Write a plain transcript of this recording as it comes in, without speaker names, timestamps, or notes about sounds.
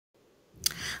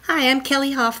Hi, I'm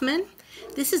Kelly Hoffman.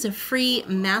 This is a free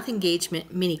math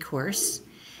engagement mini course,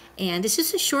 and it's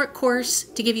just a short course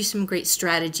to give you some great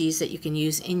strategies that you can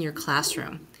use in your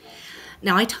classroom.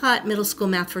 Now, I taught middle school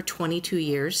math for 22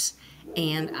 years,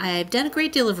 and I've done a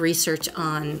great deal of research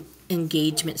on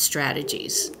engagement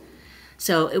strategies.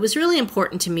 So it was really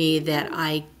important to me that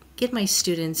I get my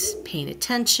students paying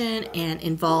attention and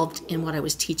involved in what I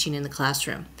was teaching in the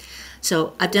classroom.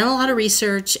 So I've done a lot of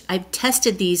research. I've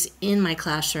tested these in my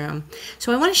classroom.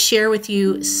 So I want to share with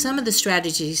you some of the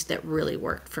strategies that really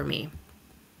worked for me.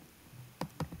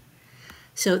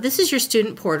 So this is your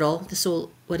student portal. This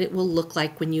will what it will look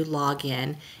like when you log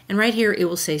in. And right here it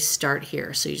will say start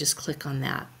here. So you just click on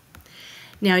that.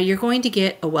 Now you're going to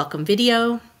get a welcome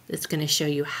video that's going to show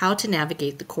you how to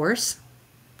navigate the course.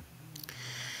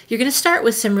 You're going to start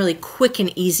with some really quick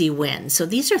and easy wins. So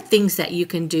these are things that you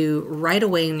can do right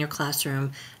away in your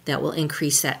classroom that will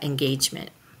increase that engagement.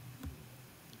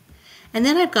 And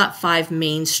then I've got 5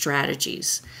 main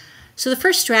strategies. So the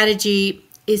first strategy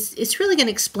is it's really going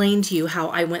to explain to you how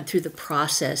I went through the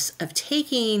process of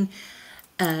taking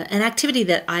an activity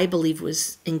that I believe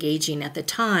was engaging at the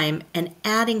time and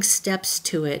adding steps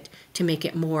to it to make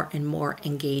it more and more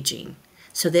engaging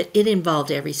so that it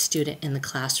involved every student in the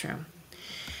classroom.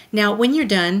 Now, when you're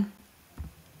done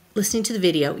listening to the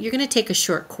video, you're going to take a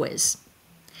short quiz.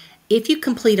 If you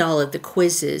complete all of the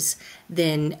quizzes,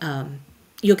 then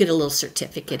you'll get a little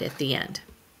certificate at the end.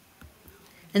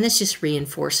 And this just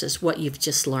reinforces what you've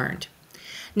just learned.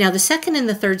 Now, the second and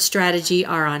the third strategy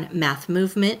are on math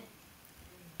movement.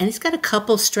 And it's got a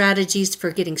couple strategies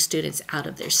for getting students out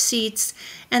of their seats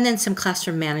and then some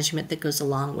classroom management that goes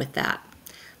along with that.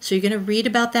 So you're going to read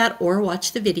about that or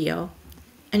watch the video.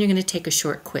 And you're going to take a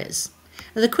short quiz.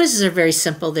 Now, the quizzes are very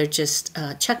simple. They're just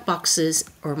check boxes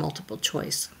or multiple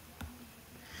choice.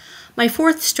 My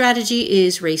fourth strategy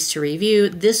is race to review.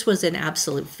 This was an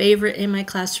absolute favorite in my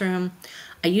classroom.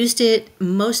 I used it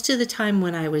most of the time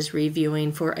when I was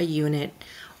reviewing for a unit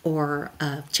or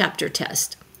a chapter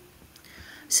test.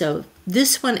 So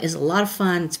this one is a lot of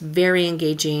fun. It's very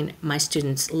engaging. My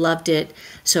students loved it.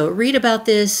 So read about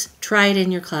this, try it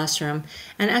in your classroom.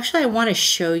 And actually I want to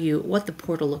show you what the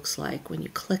portal looks like when you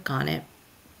click on it.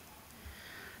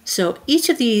 So each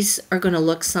of these are going to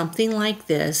look something like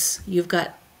this. You've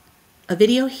got a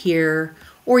video here,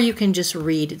 or you can just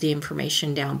read the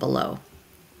information down below.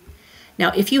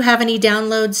 Now if you have any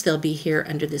downloads, they'll be here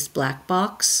under this black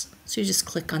box. So you just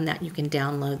click on that and you can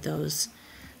download those.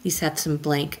 These have some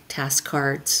blank task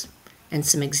cards and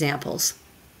some examples.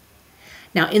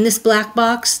 Now in this black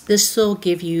box, this will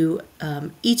give you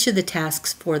each of the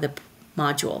tasks for the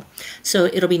module. So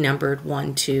it'll be numbered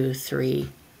 1, 2,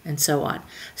 3, and so on.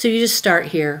 So you just start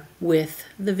here with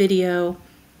the video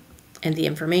and the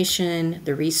information,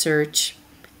 the research,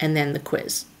 and then the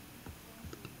quiz.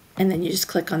 And then you just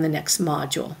click on the next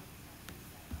module.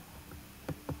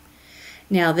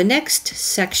 Now the next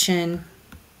section,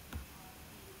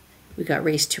 we got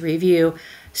race to review.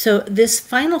 So this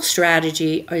final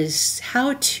strategy is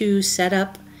how to set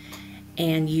up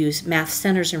and use math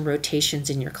centers and rotations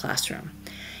in your classroom.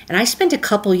 And I spent a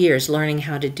couple years learning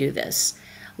how to do this,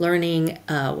 learning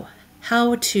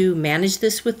how to manage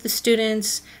this with the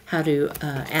students, how to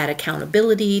add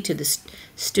accountability to the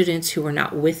students who are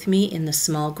not with me in the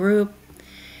small group,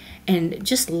 and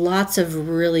just lots of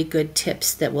really good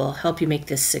tips that will help you make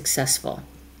this successful.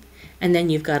 And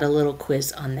then you've got a little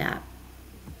quiz on that.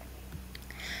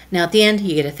 Now at the end,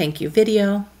 you get a thank you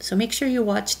video, so make sure you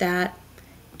watch that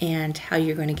and how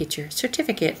you're going to get your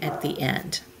certificate at the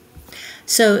end.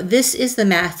 So this is the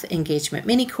Math Engagement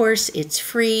Mini Course. It's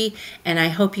free, and I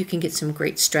hope you can get some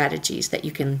great strategies that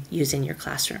you can use in your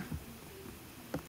classroom.